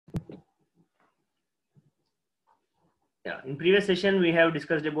Yeah, in previous session we have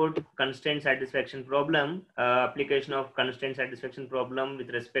discussed about constraint satisfaction problem, application of constraint satisfaction problem with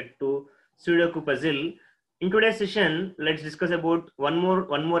respect to Sudoku puzzle. In today's session, let's discuss about one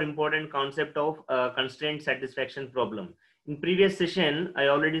more important concept of constraint satisfaction problem. In previous session, I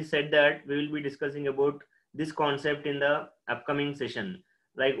already said that we will be discussing about this concept in the upcoming session.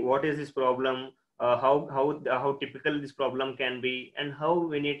 Like what is this problem, how typical this problem can be, and how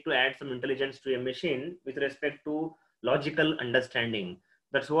we need to add some intelligence to a machine with respect to logical understanding.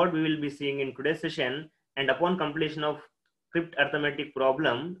 That's what we will be seeing in today's session. And upon completion of cryptarithmetic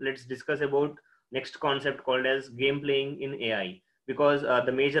problem, let's discuss about next concept called as game playing in AI. Because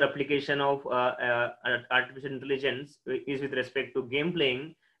the major application of artificial intelligence is with respect to game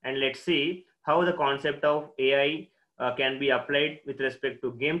playing. And let's see how the concept of AI can be applied with respect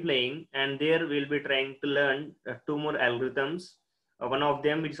to game playing. And there we'll be trying to learn two more algorithms. One of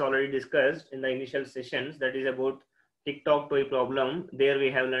them which is already discussed in the initial sessions, that is about TikTok toy problem. There we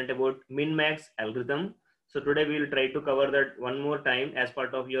have learned about min-max algorithm. So today we will try to cover that one more time as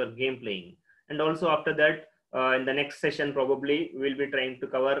part of your game playing. And also after that, in the next session probably we will be trying to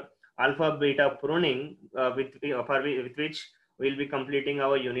cover alpha beta pruning with which we will be completing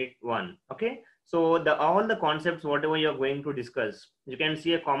our unit 1. Okay. So all the concepts whatever you are going to discuss, you can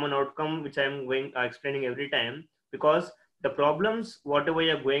see a common outcome which I am going explaining every time, because the problems whatever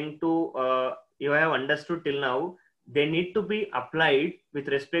you are going to you have understood till now, they need to be applied with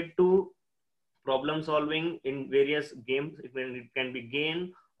respect to problem solving in various games. It can be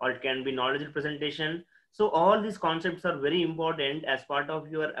game or it can be knowledge representation. So all these concepts are very important as part of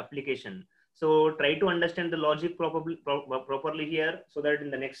your application. So try to understand the logic properly here, so that in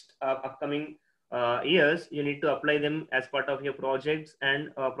the next upcoming years you need to apply them as part of your projects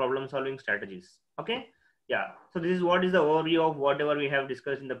and problem solving strategies. Okay. Yeah, so this is what is the overview of whatever we have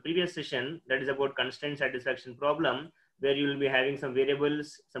discussed in the previous session, that is about constraint satisfaction problem, where you will be having some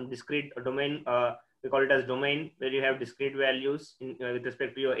variables, some discrete domain, we call it as domain, where you have discrete values with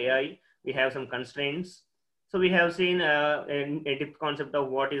respect to your AI. We have some constraints. So we have seen a deep concept of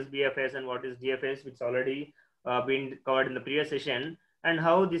what is BFS and what is DFS, which already been covered in the previous session, and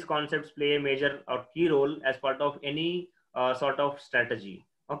how these concepts play a major or key role as part of any sort of strategy.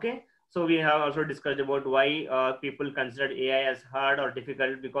 Okay. So we have also discussed about why people consider AI as hard or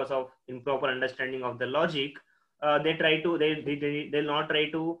difficult because of improper understanding of the logic. They'll not try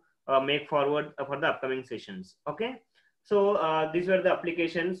to make forward for the upcoming sessions. Okay. So these were the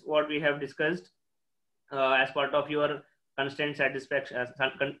applications what we have discussed as part of your constraint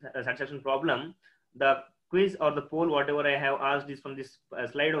satisfaction problem. The quiz or the poll whatever I have asked is from this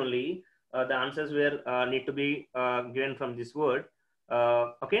slide only. The answers were need to be given from this word.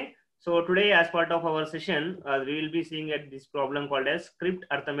 Okay. So today, as part of our session, we will be seeing at this problem called as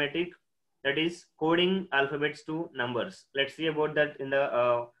cryptarithmetic, that is coding alphabets to numbers. Let's see about that in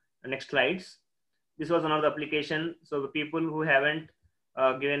the next slides. This was another application. So the people who haven't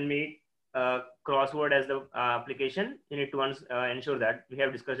given me crossword as the application, you need to once ensure that we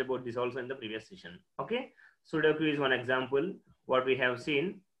have discussed about this also in the previous session. Okay. Sudoku is one example what we have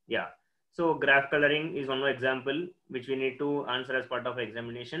seen. Yeah. So graph coloring is one more example which we need to answer as part of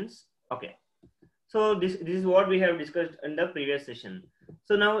examinations. Okay. So this is what we have discussed in the previous session.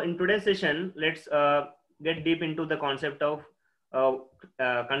 So now in today's session, let's get deep into the concept of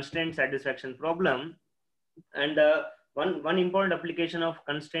constraint satisfaction problem. And one important application of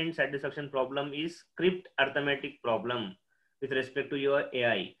constraint satisfaction problem is cryptarithmetic problem with respect to your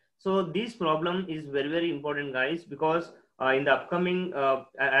AI. So this problem is very important, guys, because in the upcoming,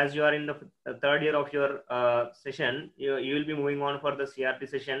 as you are in the third year of your session, you will be moving on for the CRT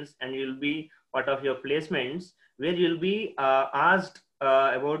sessions, and you will be part of your placements, where you will be asked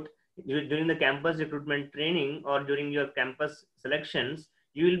about during the campus recruitment training or during your campus selections.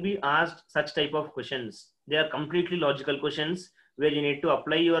 You will be asked such type of questions. They are completely logical questions where you need to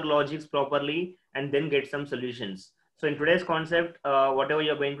apply your logics properly and then get some solutions. So in today's concept, whatever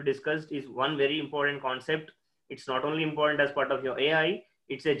you're going to discuss is one very important concept. It's not only important as part of your AI,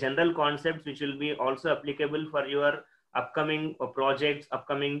 it's a general concept which will be also applicable for your upcoming projects,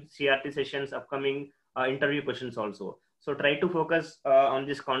 upcoming CRT sessions, upcoming interview questions also. So try to focus on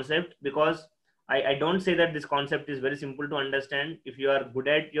this concept, because I don't say that this concept is very simple to understand. If you are good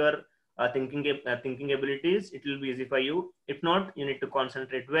at your thinking abilities, it will be easy for you. If not, you need to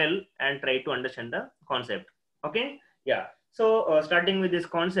concentrate well and try to understand the concept. Okay. Yeah. So starting with this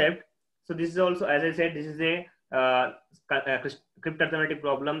concept. So this is also, as I said, this is a cryptarithmetic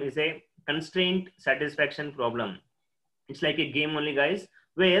problem is a constraint satisfaction problem. It's like a game only, guys,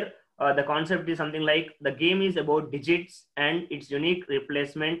 where the concept is something like the game is about digits and its unique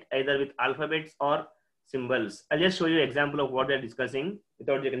replacement either with alphabets or symbols. I'll just show you an example of what we're discussing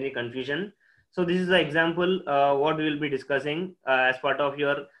without getting any confusion. So this is the example what we will be discussing as part of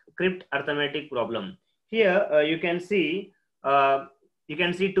your Cryptarithmetic problem. Here you can see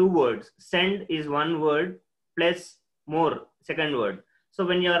two words. Send is one word plus more second word. So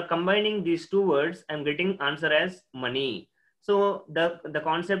when you are combining these two words, I'm getting answer as money. So the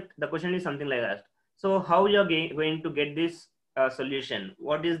concept, the question is something like that. So how you're going to get this solution?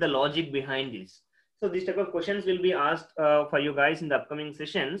 What is the logic behind this? So these type of questions will be asked for you guys in the upcoming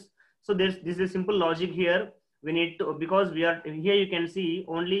sessions. So this is a simple logic here. We need to, because we are here, you can see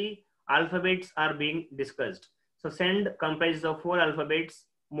only alphabets are being discussed. So send comprises of 4 alphabets,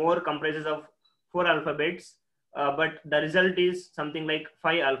 more comprises of 4 alphabets, but the result is something like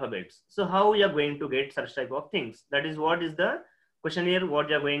 5 alphabets. So how you are going to get such type of things? That is what is the question here, what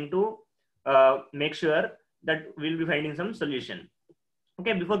you are going to make sure that we'll be finding some solution.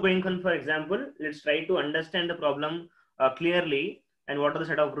 Okay, before going on, for example, let's try to understand the problem clearly, and what are the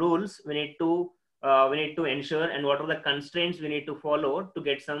set of rules we need to ensure, and what are the constraints we need to follow to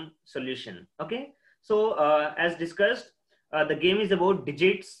get some solution. Okay, so as discussed, the game is about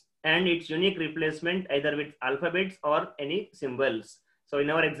digits and its unique replacement either with alphabets or any symbols. So in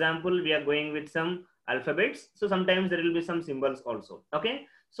our example, we are going with some alphabets. So sometimes there will be some symbols also. Okay.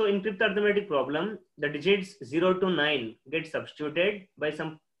 So in Cryptarithmetic problem, the digits 0 to 9 get substituted by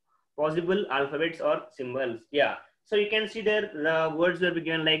some possible alphabets or symbols. Yeah. So you can see there the words will be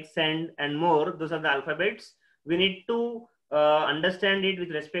given like send and more. Those are the alphabets. We need to understand it with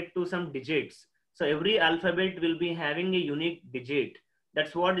respect to some digits. So every alphabet will be having a unique digit.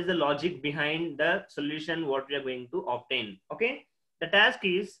 That's what is the logic behind the solution what we are going to obtain. Okay. The task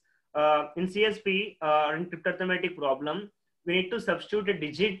is in CSP in Cryptarithmetic problem, we need to substitute a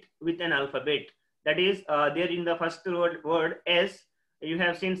digit with an alphabet. That is there in the first word S, you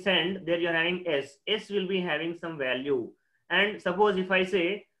have seen send, there you're having S. S will be having some value. And suppose if I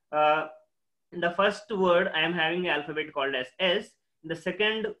say in the first word, I am having the alphabet called as S. In the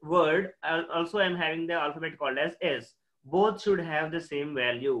second word, also I am having the alphabet called as S. Both should have the same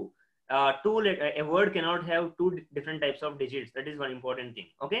value. A word cannot have two different types of digits. That is one important thing.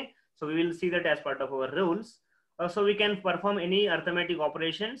 Okay. So we will see that as part of our rules. So we can perform any arithmetic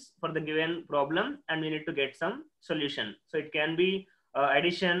operations for the given problem, and we need to get some solution. So it can be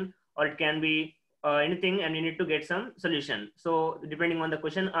addition, or it can be anything, and you need to get some solution. So depending on the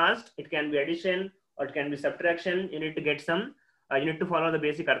question asked, it can be addition or it can be subtraction. You need to get some, you need to follow the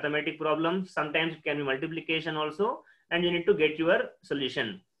basic arithmetic problems. Sometimes it can be multiplication also, and you need to get your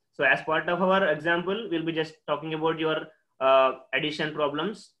solution. So as part of our example, we'll be just talking about your addition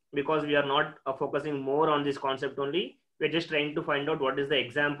problems, because we are not focusing more on this concept only. We're just trying to find out what is the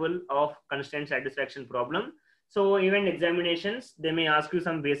example of constraint satisfaction problem. So even examinations, they may ask you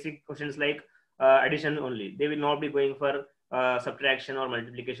some basic questions like addition only. They will not be going for subtraction or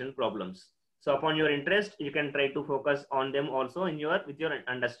multiplication problems. So upon your interest, you can try to focus on them also in with your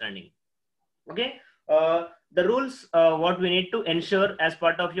understanding. Okay. The rules, what we need to ensure as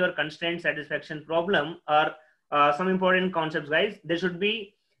part of your constraint satisfaction problem are some important concepts, guys. There should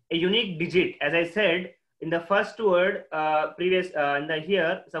be a unique digit. As I said, in the first word, in the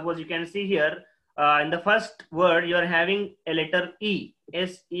here, suppose you can see here, in the first word, you are having a letter E,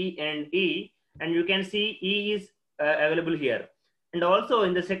 S, E, and E, and you can see E is available here. And also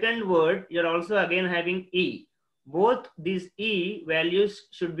in the second word, you're also again having E. Both these E values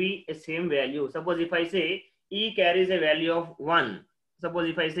should be a same value. Suppose if I say E carries a value of 1, suppose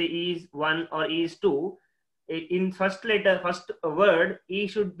if I say E is 1 or E is 2, in first word, E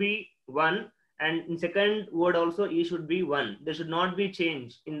should be 1, and in second word also E should be 1. There should not be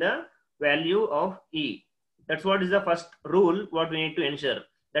change in the value of E. That's what is the first rule what we need to ensure.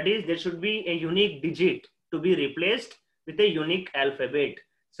 That is, there should be a unique digit to be replaced with a unique alphabet.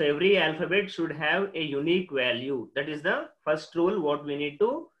 So every alphabet should have a unique value. That is the first rule what we need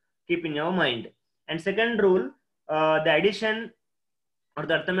to keep in your mind. And second rule, the addition or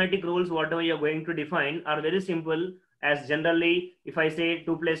the arithmetic rules, whatever you're going to define, are very simple. As generally, if I say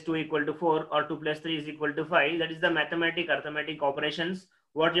 2 plus 2 equal to 4 or 2 plus 3 is equal to 5, that is the arithmetic operations,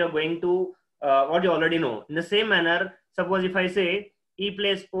 what you're going to, what you already know. In the same manner, suppose if I say E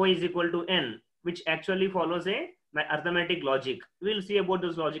plus O is equal to N, which actually follows a arithmetic logic. We'll see about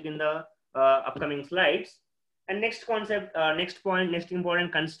this logic in the upcoming slides. And next concept, next point, next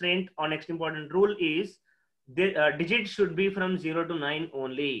important constraint or next important rule is the digit should be from 0 to 9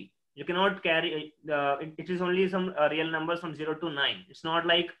 only. You cannot carry, it is only some real numbers from 0 to 9. It's not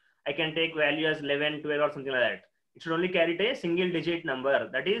like I can take value as 11, 12 or something like that. It should only carry a single digit number.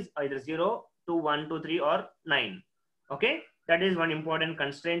 That is either 0 to 1, 2, 3 or 9. Okay. That is one important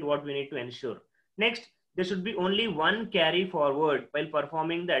constraint what we need to ensure. Next, there should be only one carry forward while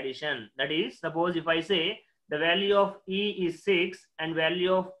performing the addition. That is, suppose if I say the value of E is 6 and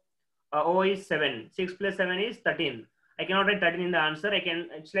value of O is 7. 6 plus 7 is 13. I cannot write 13 in the answer.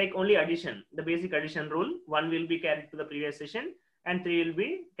 It's like only addition, the basic addition rule. 1 will be carried to the previous session and 3 will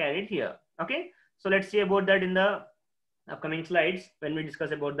be carried here. Okay. So let's see about that in the upcoming slides when we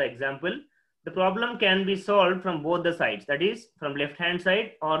discuss about the example. The problem can be solved from both the sides, that is from left hand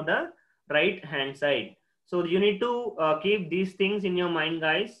side or the right hand side. So you need to keep these things in your mind,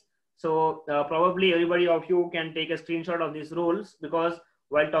 guys. So probably everybody of you can take a screenshot of these rules, because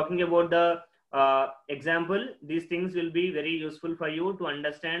while talking about the example, these things will be very useful for you to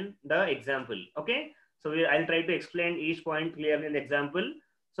understand the example. Okay, so I'll try to explain each point clearly in the example.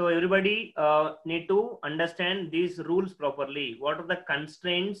 So everybody need to understand these rules properly. What are the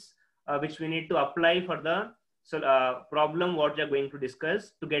constraints which we need to apply for the problem what we are going to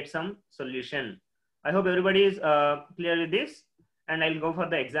discuss to get some solution. I hope everybody is clear with this, and I'll go for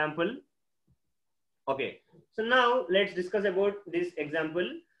the example. Okay, so now let's discuss about this example.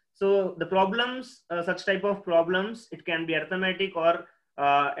 So the problems, such type of problems, it can be arithmetic or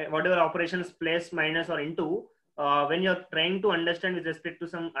whatever operations, plus, minus, or into. When you're trying to understand with respect to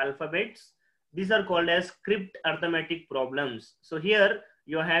some alphabets, these are called as cryptarithmetic problems. So here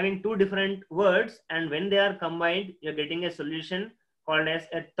you're having two different words, and when they are combined, you're getting a solution called as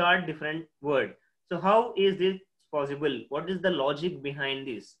a third different word. So how is this possible? What is the logic behind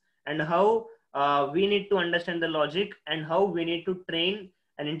this? And how we need to understand the logic, and how we need to train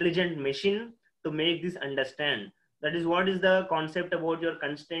an intelligent machine to make this understand. That is what is the concept about your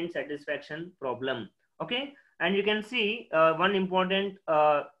constraint satisfaction problem. Okay, and you can see one important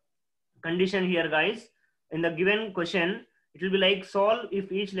condition here, guys. In the given question, it will be like solve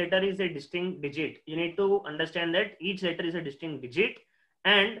if each letter is a distinct digit. You need to understand that each letter is a distinct digit,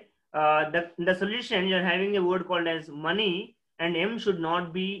 and the solution you're having a word called as money, and m should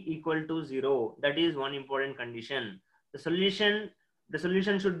not be equal to 0. That is one important condition. The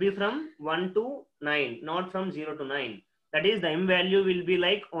solution should be from 1 to 9, not from 0 to 9. That is, the m value will be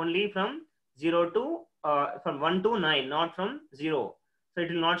like only from 0 to from 1 to 9, not from 0. So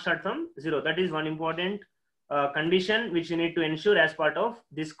it will not start from 0. That is one important condition which you need to ensure as part of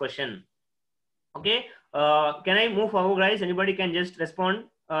this question. Okay, can I move forward, guys? Anybody can just respond.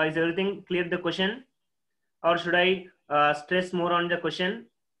 Is everything clear the question, or should I stress more on the question?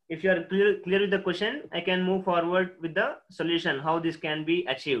 If you are clear with the question, I can move forward with the solution, how this can be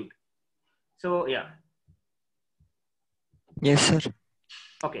achieved. So yeah. Yes, sir.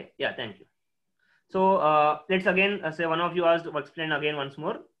 Okay, yeah, thank you. So let's again say one of you asked to explain again once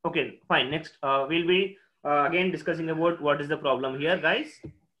more. Okay, fine. Next, we'll be again discussing about what is the problem here, guys.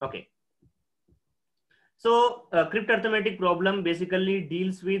 Okay. So cryptarithmetic problem basically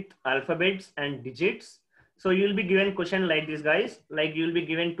deals with alphabets and digits. So you'll be given question like this, guys. Like you'll be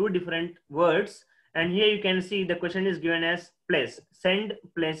given two different words, and here you can see the question is given as plus. Send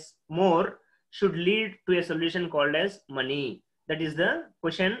plus more should lead to a solution called as money. That is the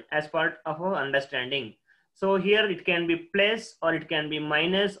question as part of our understanding. So here it can be plus, or it can be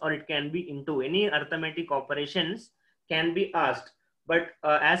minus, or it can be into. Any arithmetic operations can be asked. But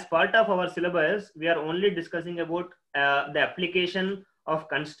as part of our syllabus, we are only discussing about the application of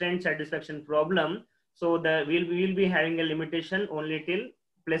constraint satisfaction problem. So we will be having a limitation only till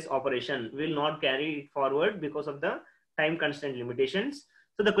plus operation. We will not carry it forward because of the time constraint limitations.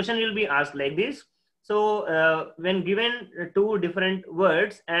 So the question will be asked like this. So when given two different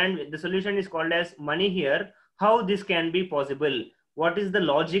words and the solution is called as money here, how this can be possible? What is the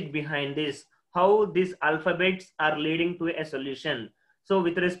logic behind this? How these alphabets are leading to a solution? So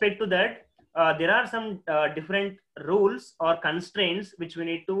with respect to that, there are some different rules or constraints which we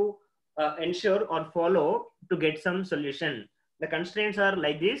need to ensure or follow to get some solution. The constraints are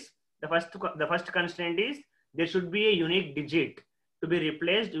like this. The first constraint is there should be a unique digit to be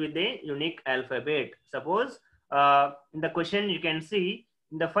replaced with a unique alphabet. Suppose in the question you can see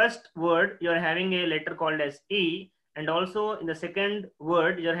in the first word you are having a letter called as E, and also in the second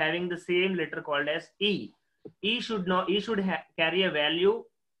word you are having the same letter called as E. E should carry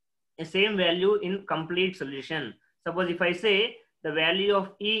a same value in complete solution. Suppose if I say the value of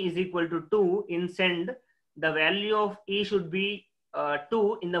E is equal to 2 in send, the value of E should be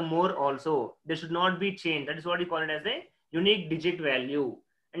 2 in the more also. They should not be changed. That is what we call it as a unique digit value.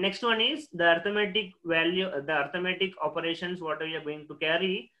 And next one is the arithmetic value, the arithmetic operations, whatever you are going to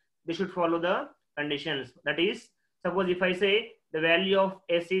carry, they should follow the conditions. That is, suppose if I say the value of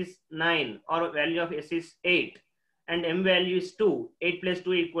S is 9 or value of S is 8 and M value is 2, 8 plus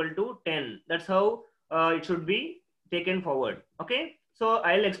 2 equal to 10. That's how it should be taken forward. Okay. So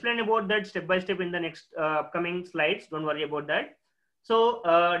I'll explain about that step by step in the next upcoming slides. Don't worry about that. So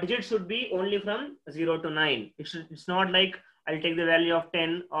digits should be only from 0 to 9. It's not like I'll take the value of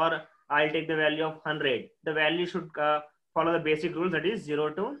 10 or I'll take the value of 100. The value should follow the basic rules, that is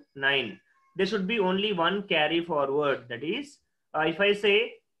 0 to 9. There should be only one carry forward. That is, if I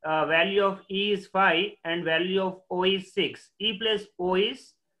say value of E is 5 and value of O is 6, E plus O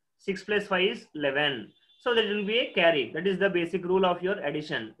is 6 plus 5 is 11. So that will be a carry. That is the basic rule of your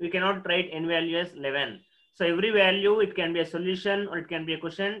addition. We cannot write n value as 11. So every value, it can be a solution or it can be a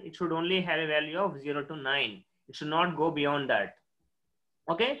question. It should only have a value of 0 to 9. It should not go beyond that.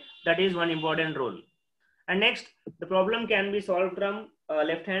 Okay, that is one important rule. And next, the problem can be solved from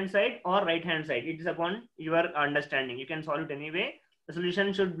left hand side or right hand side. It is upon your understanding. You can solve it anyway. The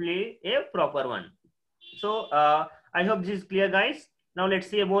solution should be a proper one. So I hope this is clear, guys. Now let's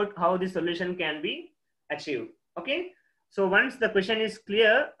see about how this solution can be achieved. Okay, so once the question is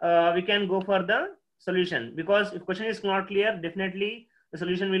clear, we can go for the solution, because if question is not clear, definitely the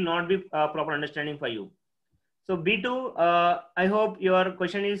solution will not be proper understanding for you. So B2, I hope your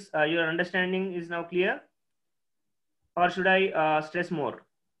question is, your understanding is now clear, or should I stress more?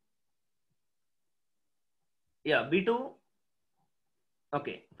 Yeah, B2.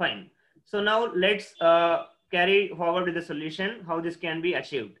 Okay, fine. So now let's carry forward with the solution, how this can be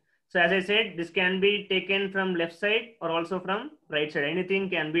achieved. So as I said, this can be taken from left side or also from right side. Anything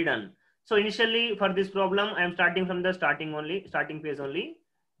can be done. So initially for this problem, I am starting from the starting phase only.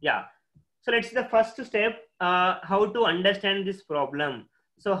 Yeah. So let's see the first step, how to understand this problem.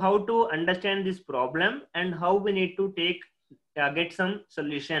 So how to understand this problem and how we need to get some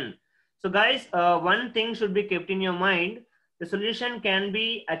solution. So guys, one thing should be kept in your mind. The solution can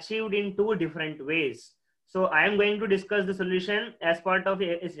be achieved in two different ways. So I am going to discuss the solution as part of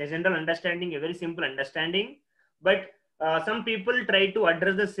a general understanding, a very simple understanding. But some people try to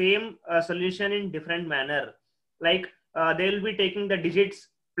address the same solution in different manner. Like they will be taking the digits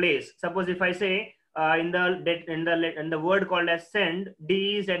place. Suppose if I say in the word called as send,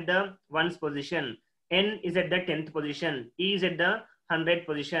 D is at the 1's position, N is at the 10th position, E is at the 100th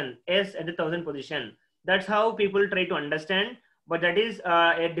position, S at the 1000th position. That's how people try to understand, but that is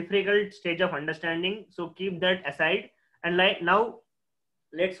a difficult stage of understanding. So keep that aside. And like now,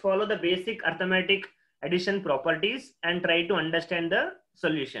 let's follow the basic arithmetic addition properties and try to understand the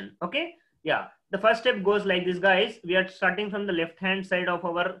solution. Okay. Yeah. The first step goes like this, guys. We are starting from the left hand side of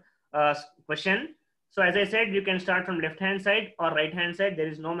our question. So as I said, you can start from left hand side or right hand side. There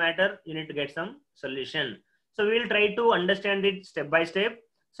is no matter. You need to get some solution. So we will try to understand it step by step.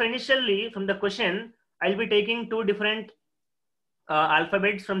 So initially from the question, I'll be taking two different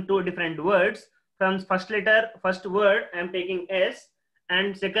alphabets from two different words. From first word, I'm taking S,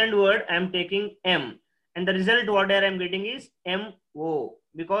 and second word, I'm taking M. And the result what I'm getting is MO,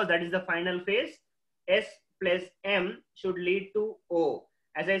 because that is the final phase. S plus M should lead to O.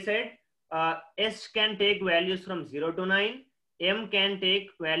 As I said, S can take values from 0 to 9. M can take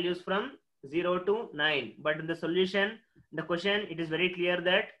values from 0 to 9. But in the solution, the question, it is very clear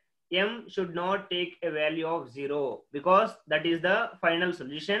that M should not take a value of 0, because that is the final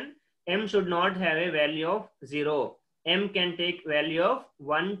solution. M should not have a value of 0. M can take value of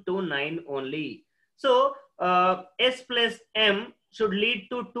 1 to 9 only. So S plus M should lead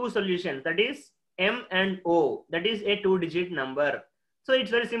to two solutions, that is M and O. That is a 2-digit number. So it's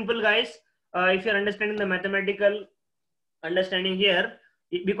very simple, guys. If you're understanding the mathematical understanding here,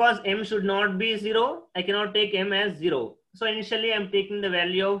 because M should not be 0, I cannot take M as 0. So initially I'm taking the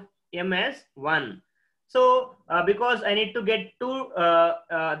value of M as 1. So because I need to get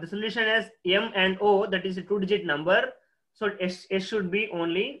the solution as M and O, that is a 2-digit number. So S should be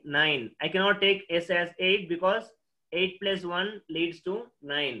only 9. I cannot take S as 8, because 8 plus 1 leads to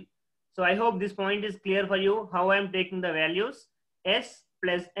 9. So I hope this point is clear for you, how I am taking the values. S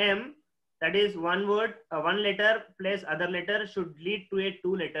plus M, that is one word, one letter plus other letter should lead to a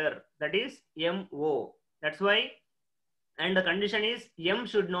 2-letter, that is MO. That's why, and the condition is M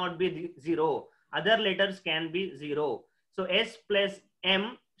should not be 0. Other letters can be 0. So S plus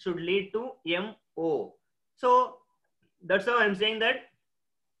M should lead to MO. So that's how I'm saying that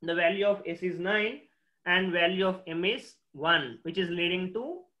the value of S is 9 and value of M is 1, which is leading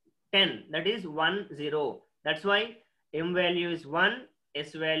to 10. That is 1, 0. That's why M value is 1,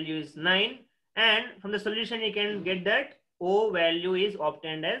 S value is 9. And from the solution, you can get that O value is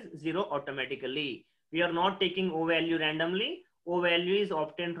obtained as 0 automatically. We are not taking O value randomly. O value is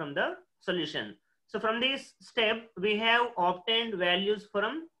obtained from the solution. So from this step, we have obtained values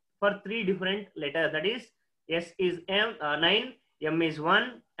for 3 different letters. That is S is 9, M is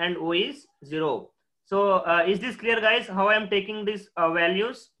 1, and O is 0. So is this clear, guys, how I am taking these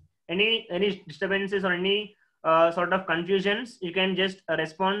values? Any disturbances or any sort of confusions, you can just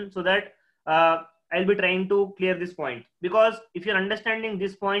respond, so that I'll be trying to clear this point. Because if you're understanding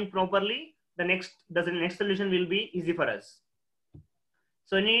this point properly, the next solution will be easy for us.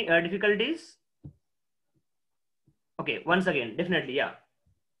 So any difficulties? Okay, once again, definitely, yeah.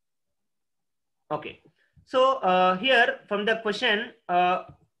 Okay, so here from the question,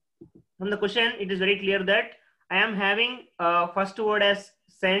 it is very clear that I am having first word as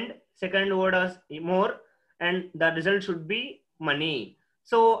send, second word as more, and the result should be money.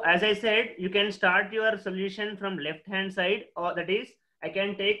 So as I said, you can start your solution from left hand side, or that is I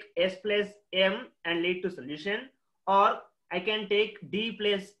can take s plus m and lead to solution, or I can take d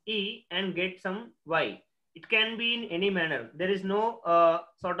plus e and get some y. It can be in any manner. There is no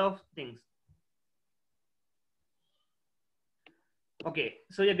sort of things. Okay,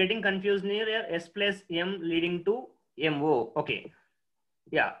 so you're getting confused near s plus m leading to mo. Okay,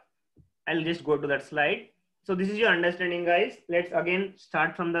 yeah, I'll just go to that slide. So this is your understanding, guys. Let's again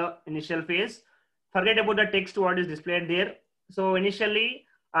start from the initial phase. Forget about the text what is displayed there. So initially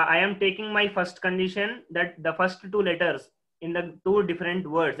I am taking my first condition, that the first two letters in the two different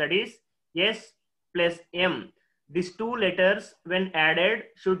words, that is s plus m. These two letters when added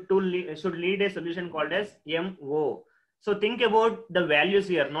should lead a solution called as mo. So think about the values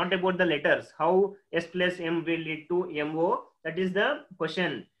here, not about the letters. How s plus m will lead to mo? That is the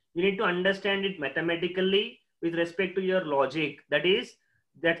question. You need to understand it mathematically with respect to your logic. That is,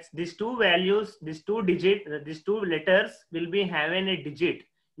 that these two values, these two letters will be having a digit.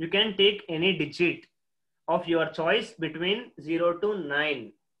 You can take any digit of your choice between 0 to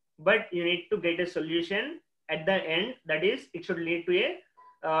 9, but you need to get a solution at the end. That is, it should lead to a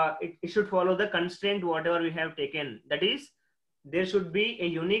it should follow the constraint whatever we have taken. That is, there should be a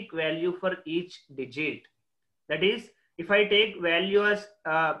unique value for each digit. That is, if I take value as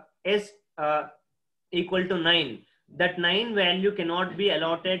s equal to 9, that 9 value cannot be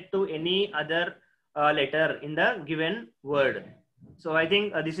allotted to any other letter in the given word. So I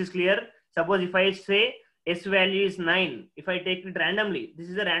think this is clear. Suppose if I say s value is 9, if I take it randomly, this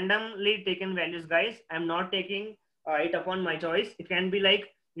is a randomly taken values, guys. I'm not taking it upon my choice. It can be like,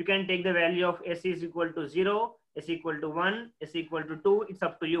 you can take the value of s is equal to 0, s equal to 1, s equal to 2. It's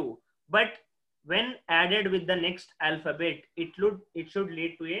up to you. But when added with the next alphabet, it should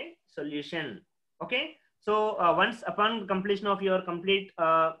lead to a solution. Okay, so once upon completion of your complete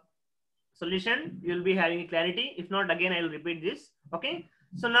solution, you will be having clarity. If not, again I will repeat this. Okay,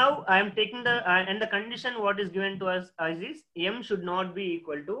 so now I am taking the and the condition what is given to us is m should not be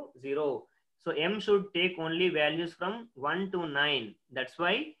equal to 0. So m should take only values from 1 to 9. That's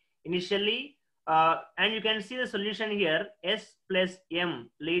why initially and you can see the solution here, s plus m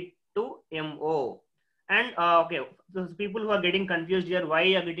lead to mo. And okay, so people who are getting confused here, why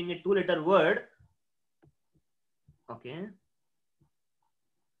you are getting a 2-letter word? Okay,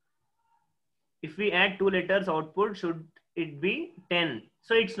 if we add 2 letters, output should it be 10.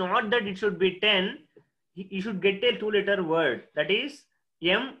 So it's not that it should be 10. You should get a 2-letter word. That is,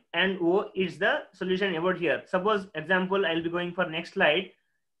 m and o is the solution about here. Suppose example, I'll be going for next slide.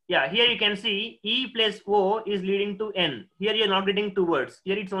 Yeah, here you can see e plus o is leading to n. Here you're not getting 2 words.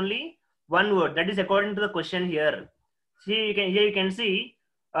 Here it's only 1 word. That is according to the question here. See, here you can see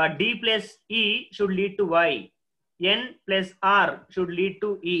d plus e should lead to y. N plus r should lead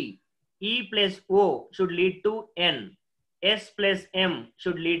to e. E plus o should lead to n. S plus m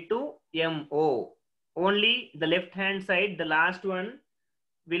should lead to mo. Only the left hand side, the last one,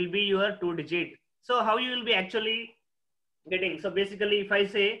 will be your 2-digit. So how you will be actually getting? So basically, if I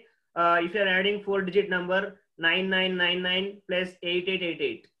say if you are adding 4-digit number 9999 plus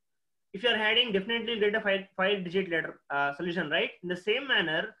 8888, if you are adding, definitely you'll get a 5-digit letter solution, right? In the same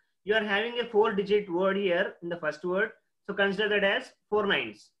manner, you are having a 4-digit word here in the first word. So consider that as 4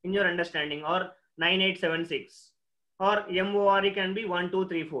 9s in your understanding, or 9876, or MORE can be 1 2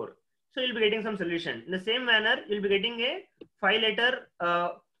 3 4. So you'll be getting some solution. In the same manner, you'll be getting a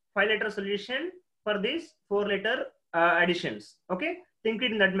 5-letter solution for these 4-letter additions. Okay, think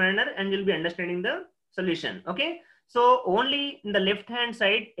it in that manner, and you'll be understanding the solution. Okay, so only in the left hand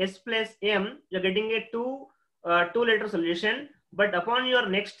side, s plus m, you're getting a 2-letter solution. But upon your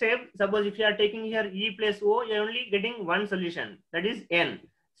next step, suppose if you are taking here e plus o, you're only getting 1 solution, that is n.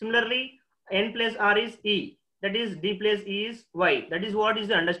 Similarly, n plus r is e, that is d plus e is y. That is what is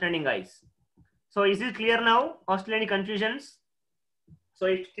the understanding, guys. So is it clear now, or still any confusions? So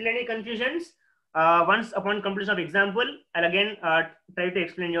if still any confusions, once upon completion of example, I'll again try to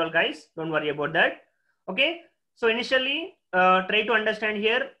explain you all, guys. Don't worry about that. Okay, so initially try to understand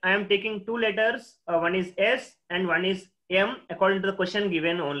here. I am taking two letters. One is S and one is M according to the question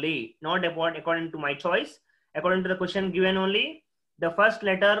given only, not according to my choice. According to the question given only, the first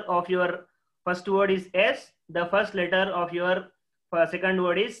letter of your first word is S. The first letter of your second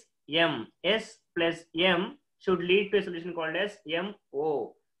word is M. S plus M should lead to a solution called as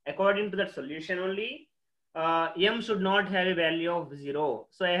MO. According to that solution only, M should not have a value of 0.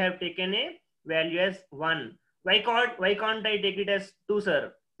 So I have taken a value as 1. Why can't I take it as 2,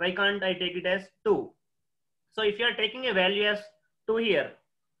 sir? Why can't I take it as 2? So if you are taking a value as 2 here,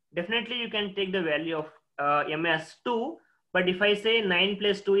 definitely you can take the value of M as 2. But if I say 9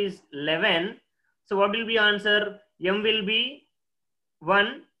 plus 2 is 11, so what will be answer? M will be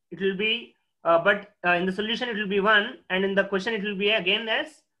 1. It will be, but in the solution it will be 1, and in the question it will be again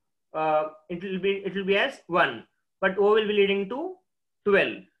as it will be as 1, but O will be leading to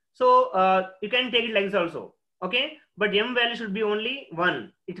 12. So you can take it like this also. Okay, but M value should be only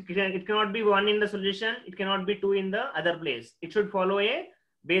 1. It cannot be 1 in the solution. It cannot be 2 in the other place. It should follow a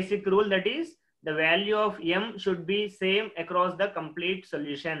basic rule, that is the value of M should be same across the complete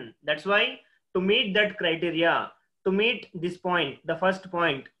solution. That's why to meet that criteria, to meet this point, the first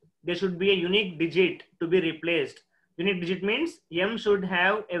point, there should be a unique digit to be replaced. Unique digit means M should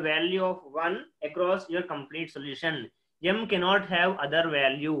have a value of 1 across your complete solution. M cannot have other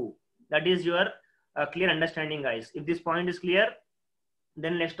value. That is your clear understanding, guys. If this point is clear,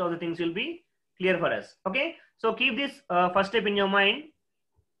 then rest of the things will be clear for us. Okay, so keep this first step in your mind.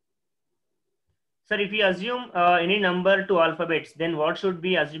 Sir, if we assume any number to alphabets, then what should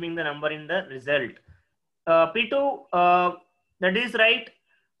be assuming the number in the result? P2, that is right.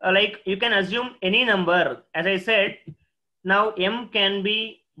 Like you can assume any number. As I said, now M can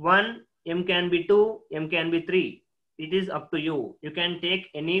be 1, M can be 2, M can be 3. It is up to you. You can take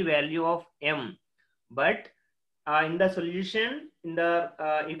any value of M. But in the solution, in the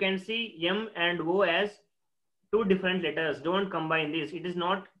you can see M and O as two different letters. Don't combine this. It is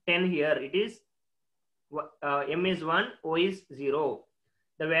not 10 here. It is M is 1, O is 0.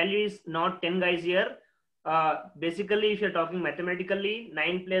 The value is not 10, guys, here. Basically, if you're talking mathematically,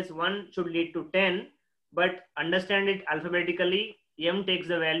 9 plus 1 should lead to 10. But understand it alphabetically. M takes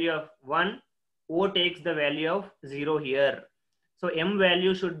the value of 1. O takes the value of 0 here. So M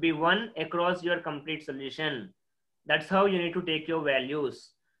value should be 1 across your complete solution. That's how you need to take your values.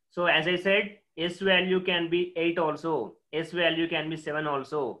 So as I said, S value can be 8 also. S value can be 7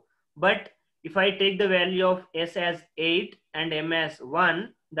 also. But if I take the value of S as 8 and M as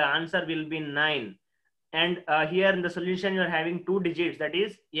 1, the answer will be 9. And here in the solution, you're having 2 digits, that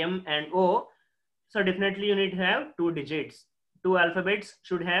is M and O. So definitely you need to have 2 digits. 2 alphabets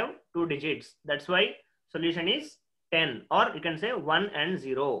should have 2 digits. That's why solution is 10, or you can say 1 and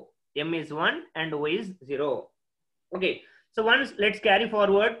 0. M is 1 and O is 0. Okay. So once let's carry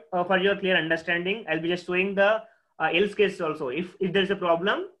forward for your clear understanding. I'll be just showing the else case also. If there's a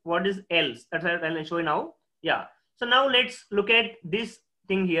problem, what is else? That's what I'll show you now. Yeah. So now let's look at this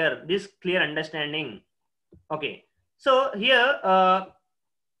thing here, this clear understanding. Okay. So here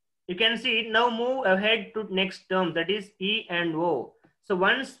you can see now move ahead to next term, that is E and O. So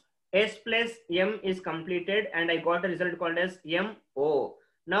once S plus M is completed and I got a result called as MO.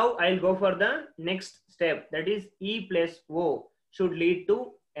 Now I'll go for the next step, that is E plus O should lead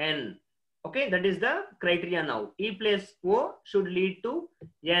to N. Okay, that is the criteria now. E plus O should lead to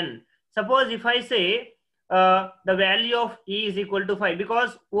N. Suppose if I say the value of E is equal to 5,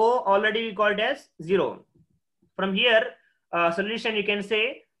 because O already we called as 0. From here, solution you can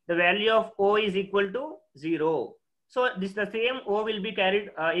say the value of O is equal to 0. So this the same O will be carried,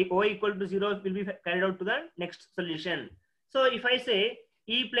 O equal to 0 will be carried out to the next solution. So if I say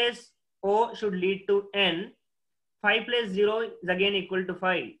E plus O should lead to N, 5 plus 0 is again equal to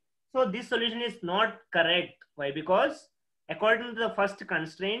 5. So this solution is not correct. Why? Because according to the first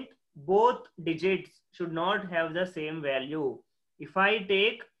constraint, both digits should not have the same value. If I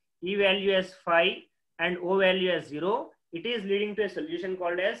take E value as 5 and O value as 0, it is leading to a solution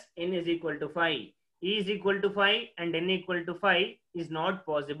called as N is equal to 5. E is equal to 5 and N equal to 5 is not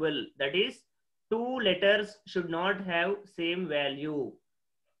possible. That is, two letters should not have same value.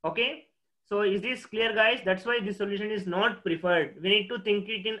 Okay. So is this clear, guys? That's why this solution is not preferred. We need to think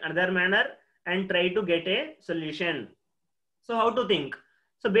it in another manner and try to get a solution. So how to think?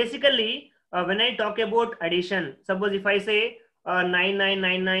 So basically, when I talk about addition, suppose if I say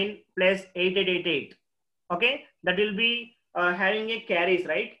 9999 plus 8888, okay, that will be having a carries,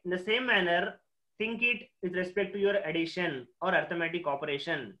 right? In the same manner, think it with respect to your addition or arithmetic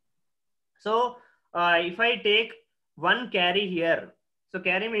operation. So if I take one carry here, so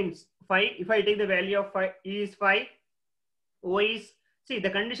carry means 5. If I take the value of 5, E is 5, O is, see the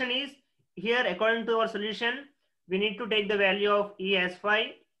condition is here according to our solution, we need to take the value of E as 5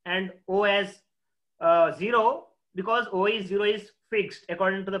 and O as 0, because O is 0 is fixed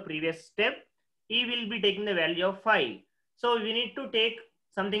according to the previous step. E will be taking the value of 5. So we need to take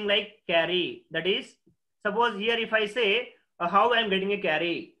something like carry. That is, suppose here if I say how I am getting a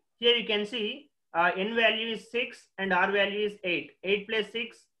carry, here you can see N value is 6 and R value is 8. 8 plus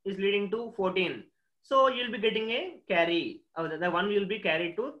 6 is leading to 14. So you'll be getting a carry. The one will be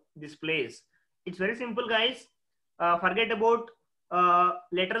carried to this place. It's very simple, guys. Forget about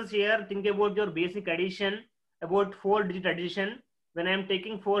letters here. Think about your basic addition, about 4-digit addition. When I am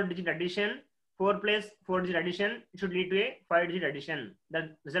taking 4-digit addition, 4 plus 4-digit addition, it should lead to a 5-digit addition.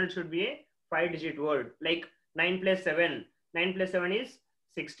 The result should be a 5-digit word, like 9 plus 7. 9 plus 7 is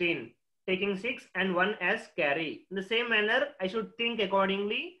 16. Taking 6 and 1 as carry. In the same manner, I should think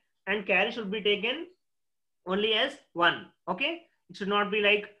accordingly, and carry should be taken only as 1. Okay, it should not be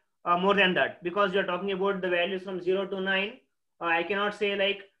like more than that, because you're talking about the values from 0 to 9. I cannot say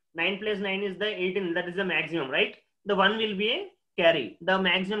like 9 plus 9 is the 18. That is the maximum, right? The 1 will be a carry. The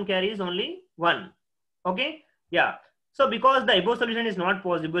maximum carry is only 1. Okay, yeah. So because the above solution is not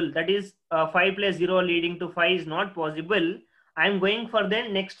possible, that is 5 plus 0 leading to 5 is not possible, I am going for the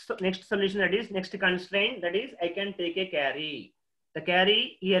next solution, that is next constraint, that is I can take a carry. The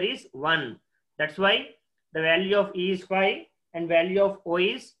carry here is 1. That's why the value of E is 5 and value of O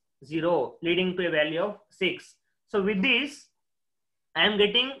is 0, leading to a value of 6. So with this, I am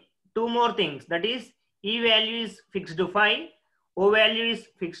getting two more things, that is E value is fixed to 5, O value is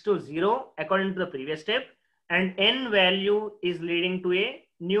fixed to 0 according to the previous step, and N value is leading to a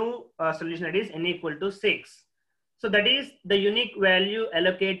new solution, that is N equal to 6. So that is the unique value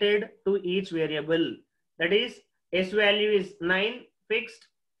allocated to each variable. That is S value is 9 fixed,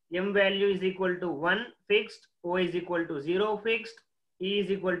 M value is equal to 1 fixed, O is equal to 0 fixed, E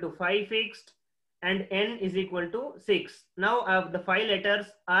is equal to 5 fixed, and N is equal to 6. Now the 5 letters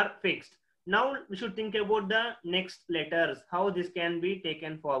are fixed. Now we should think about the next letters, how this can be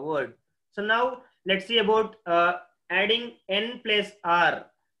taken forward. So now let's see about adding N plus R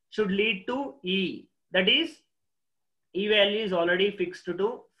should lead to E. That is, E value is already fixed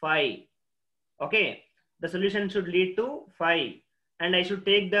to 5. Okay, the solution should lead to 5. And I should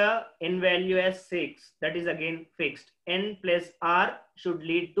take the N value as 6. That is again fixed. N plus R should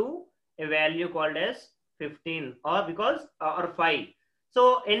lead to a value called as 15, or because or 5.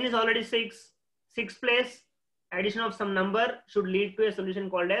 So N is already 6. 6 plus addition of some number should lead to a solution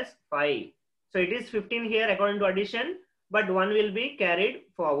called as 5. So it is 15 here according to addition, but 1 will be carried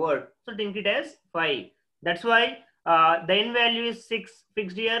forward. So think it as 5. That's why the N value is 6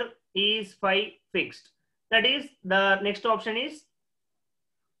 fixed here, E is 5 fixed. That is, the next option is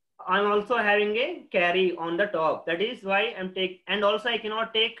I'm also having a carry on the top. That is why I'm and also I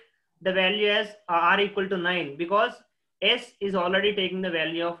cannot take the value as R equal to 9, because S is already taking the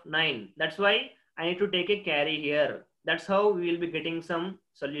value of 9. That's why I need to take a carry here. That's how we will be getting some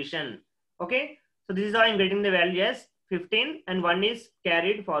solution. Okay, so this is how I'm getting the value as 15 and 1 is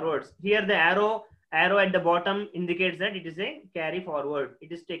carried forwards. Here the arrow at the bottom indicates that it is a carry forward.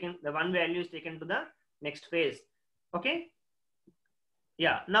 It is taken, the one value is taken to the next phase. Okay,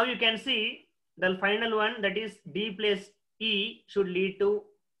 yeah, now you can see the final one, that is D plus E should lead to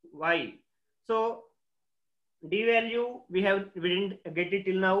Y. So D value we didn't get it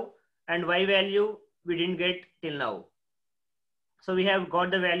till now, and Y value we didn't get till now. So we have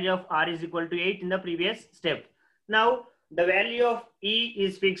got the value of R is equal to 8 in the previous step. Now the value of E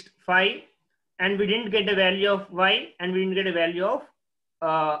is fixed 5, and we didn't get the value of Y, and we didn't get a value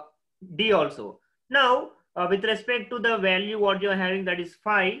of D also. Now with respect to the value what you are having, that is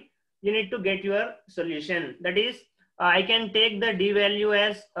 5, you need to get your solution. That is, I can take the D value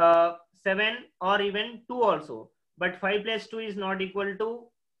as 7 or even 2 also, but 5 plus 2 is not equal to,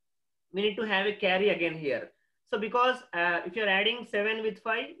 we need to have a carry again here. So because if you're adding 7 with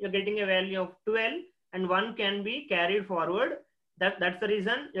 5, you're getting a value of 12, and 1 can be carried forward. That's the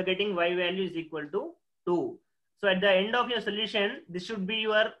reason you're getting Y value is equal to 2. So at the end of your solution, this should be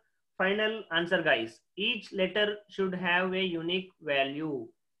your final answer, guys. Each letter should have a unique value.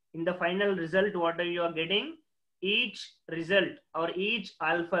 In the final result, whatever you are getting, each result or each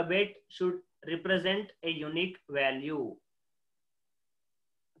alphabet should represent a unique value.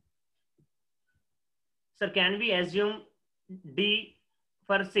 Sir, can we assume D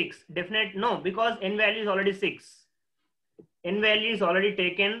for 6? Definite no, because N value is already 6. N value is already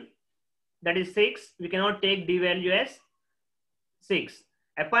taken, that is 6. We cannot take D value as 6.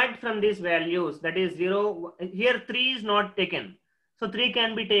 Apart from these values, that is 0, here 3 is not taken. So 3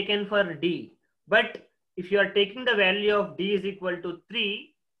 can be taken for D. But if you are taking the value of d is equal to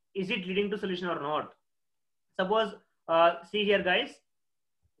 3, is it leading to solution or not? Suppose, see here guys,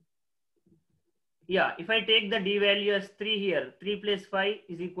 yeah, if I take the d value as 3 here, 3 plus 5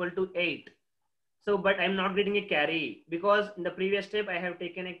 is equal to 8. So, but I'm not getting a carry because in the previous step I have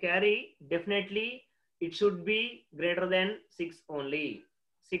taken a carry. Definitely it should be greater than 6 only.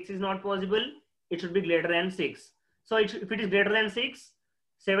 6 is not possible. It should be greater than 6. So if it is greater than 6,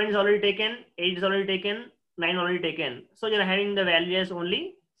 7 is already taken, 8 is already taken, 9 already taken. So you're having the value as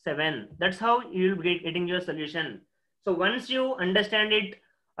only 7. That's how you will be getting your solution. So once you understand it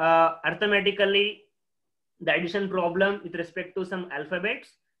arithmetically, the addition problem with respect to some alphabets,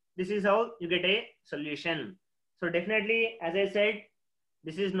 this is how you get a solution. So definitely, as I said,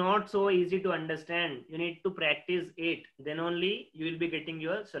 this is not so easy to understand. You need to practice it. Then only you will be getting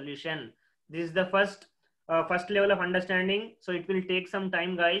your solution. This is the first level of understanding. So it will take some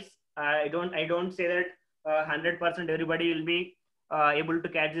time, guys. I don't say that 100% everybody will be able to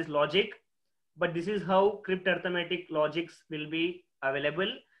catch this logic, but this is how cryptarithmetic logics will be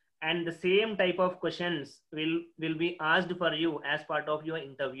available, and the same type of questions will be asked for you as part of your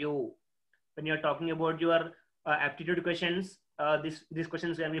interview. When you're talking about your aptitude questions, these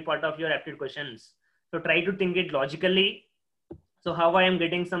questions will be part of your aptitude questions. So try to think it logically. So how I am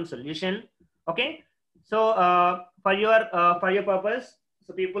getting some solution. Okay. So for your purpose,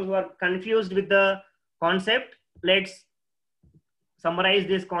 so people who are confused with the concept, let's summarize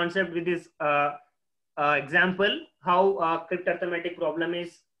this concept with this example, how cryptarithmetic problem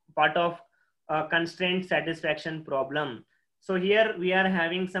is part of constraint satisfaction problem. So here we are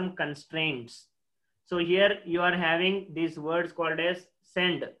having some constraints. So here you are having these words called as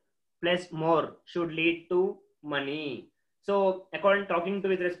send plus more should lead to money. So according talking to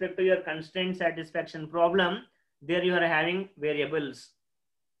with respect to your constraint satisfaction problem, there you are having variables.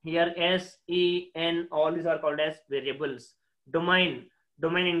 Here S, E, N, all these are called as variables. Domain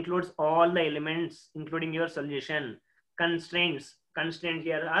includes all the elements including your solution. Constraints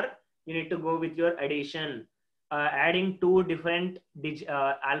here are, you need to go with your addition. Adding two different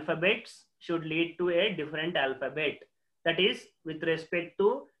alphabets should lead to a different alphabet. That is with respect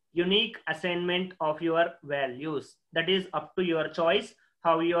to unique assignment of your values. That is up to your choice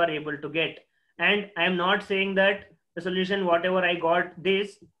how you are able to get. And I am not saying that the solution whatever I got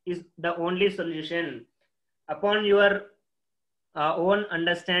this is the only solution. Upon your own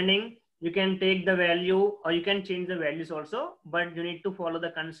understanding, you can take the value or you can change the values also, but you need to follow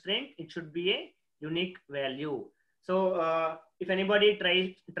the constraint. It should be a unique value. So if anybody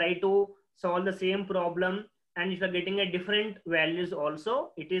try to solve the same problem and if you're getting a different values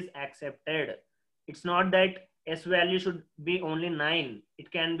also, it is accepted. It's not that S value should be only 9.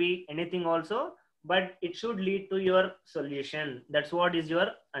 It can be anything also, but it should lead to your solution. That's what is your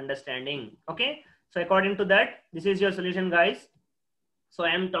understanding. Okay. So according to that, this is your solution, guys. So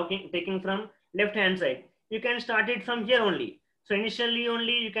I am taking from left hand side. You can start it from here only. So initially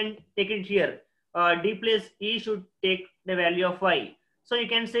only you can take it here. D plus E should take the value of Y. So you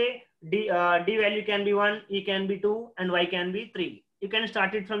can say D value can be 1, E can be 2, and Y can be 3. You can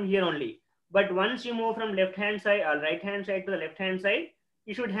start it from here only. But once you move from left hand side or right hand side to the left hand side,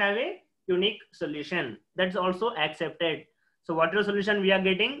 you should have a unique solution. That's also accepted. So whatever solution we are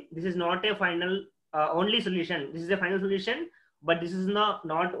getting, this is not a final only solution. This is a final solution, but this is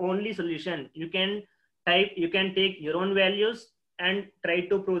not only solution. You can take your own values and try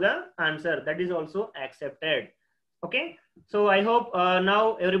to prove the answer. That is also accepted. Okay. So I hope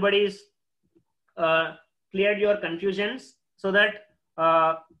now everybody is cleared your confusions, so that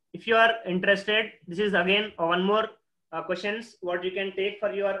if you are interested, this is again one more questions what you can take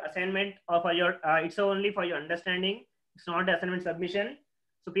for your assignment or for your it's only for your understanding. It's not assignment submission.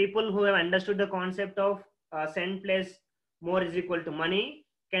 So people who have understood the concept of send plus more is equal to money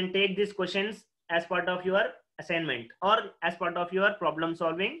can take these questions as part of your assignment or as part of your problem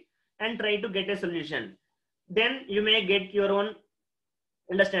solving and try to get a solution. Then you may get your own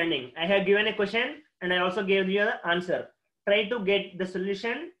understanding. I have given a question and I also gave you the answer. Try to get the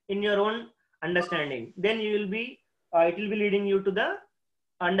solution in your own understanding. Then you will be, it will be leading you to the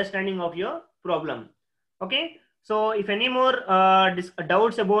understanding of your problem. Okay. So if any more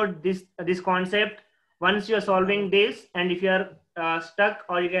doubts about this concept, once you are solving this, and if you are stuck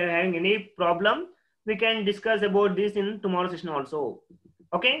or you are having any problem, we can discuss about this in tomorrow's session also.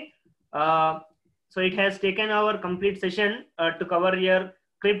 Okay. So it has taken our complete session to cover your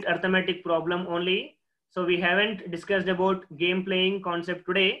cryptarithmetic problem only. So we haven't discussed about game playing concept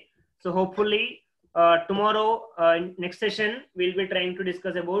today. So hopefully tomorrow next session we'll be trying to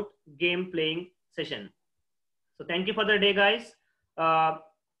discuss about game playing session. So thank you for the day, guys.